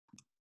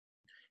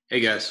Hey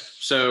guys,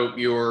 so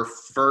your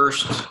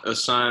first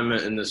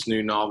assignment in this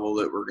new novel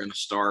that we're going to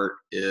start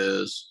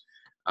is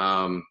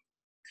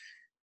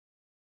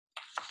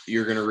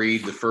you're going to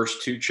read the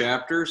first two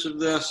chapters of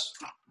this.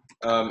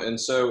 And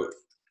so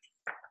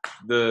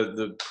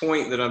the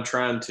point that I'm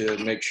trying to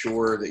make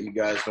sure that you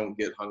guys don't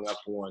get hung up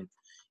on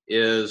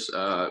is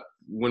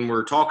when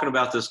we're talking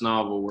about this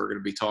novel, we're going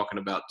to be talking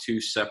about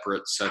two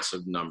separate sets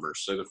of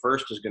numbers. So the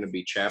first is going to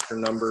be chapter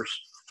numbers.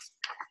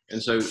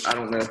 And so I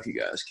don't know if you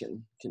guys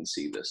can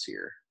see this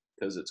here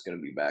because it's going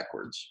to be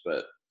backwards,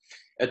 but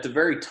at the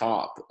very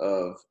top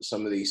of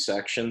some of these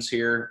sections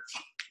here,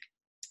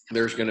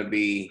 there's going to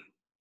be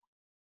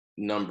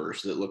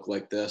numbers that look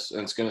like this,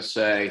 and it's going to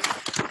say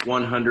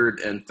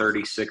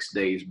 136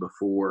 days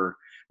before,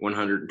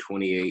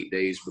 128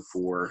 days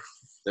before,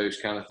 those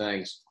kind of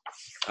things.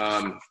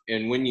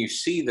 And when you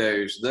see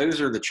those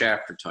are the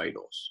chapter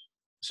titles.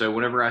 So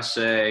whenever I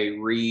say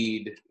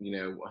read,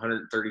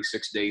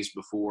 136 days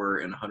before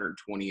and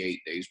 128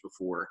 days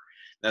before,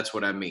 that's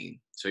what I mean.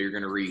 So you're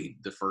going to read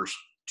the first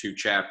two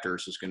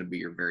chapters is going to be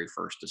your very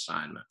first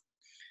assignment.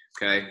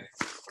 Okay.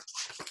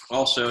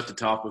 Also at the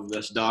top of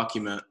this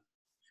document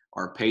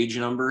are page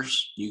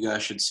numbers. You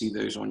guys should see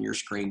those on your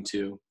screen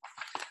too.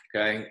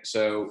 Okay.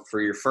 So for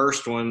your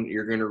first one,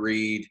 you're going to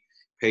read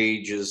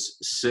pages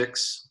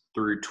 6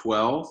 through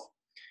 12.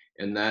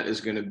 And that is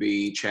going to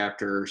be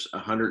chapters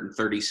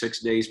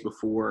 136 days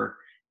before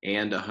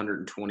and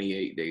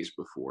 128 days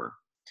before.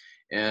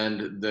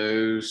 And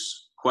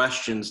those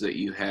questions that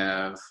you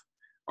have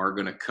are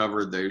going to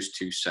cover those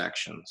two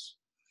sections.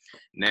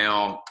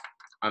 Now,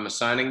 I'm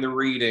assigning the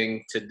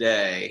reading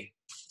today.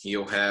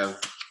 You'll have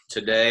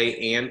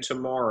today and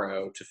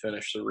tomorrow to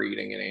finish the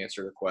reading and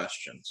answer the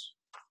questions.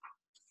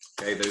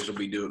 Okay, those will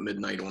be due at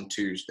midnight on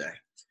Tuesday.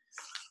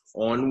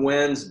 On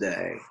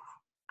Wednesday,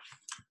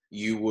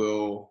 you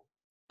will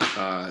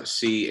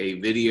see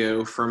a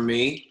video from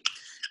me.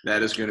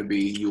 That is going to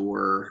be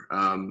your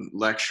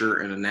lecture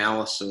and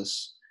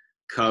analysis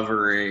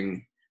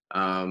covering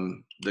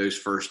those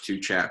first two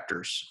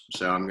chapters.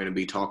 So I'm going to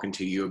be talking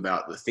to you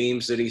about the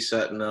themes that he's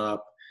setting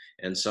up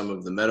and some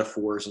of the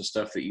metaphors and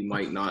stuff that you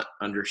might not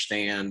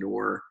understand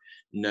or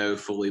know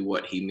fully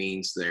what he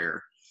means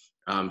there.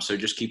 So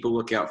just keep a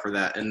lookout for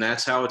that. And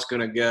that's how it's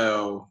going to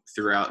go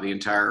throughout the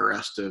entire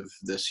rest of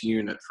this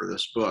unit for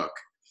this book.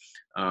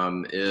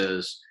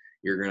 Is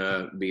you're going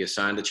to be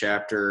assigned a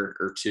chapter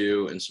or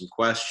two and some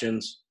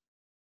questions,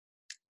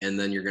 and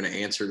then you're going to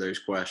answer those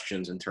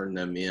questions and turn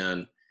them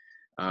in.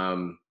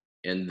 And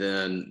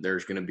then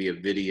there's going to be a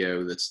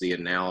video that's the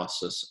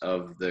analysis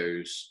of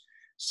those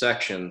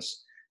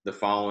sections the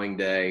following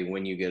day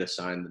when you get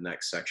assigned the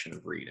next section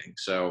of reading.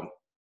 So,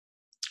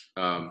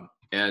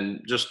 and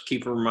just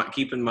keep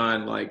in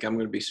mind, like, I'm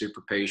going to be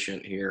super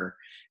patient here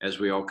as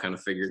we all kind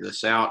of figure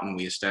this out and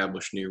we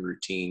establish new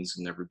routines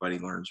and everybody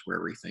learns where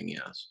everything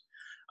is.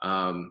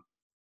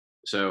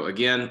 So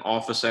again,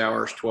 office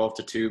hours, 12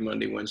 to 2,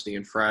 Monday, Wednesday,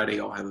 and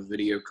Friday. I'll have a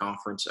video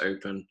conference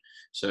open.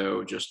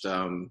 So just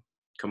come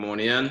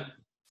on in,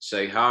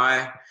 say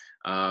hi,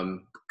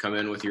 come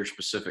in with your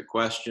specific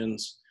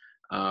questions.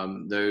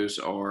 Those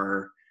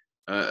are,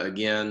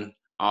 again,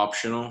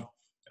 optional.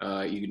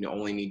 You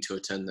only need to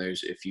attend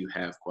those if you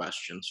have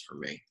questions for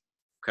me.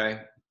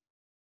 Okay.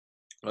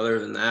 Other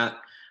than that,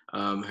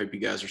 hope you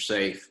guys are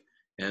safe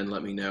and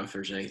let me know if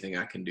there's anything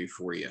I can do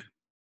for you.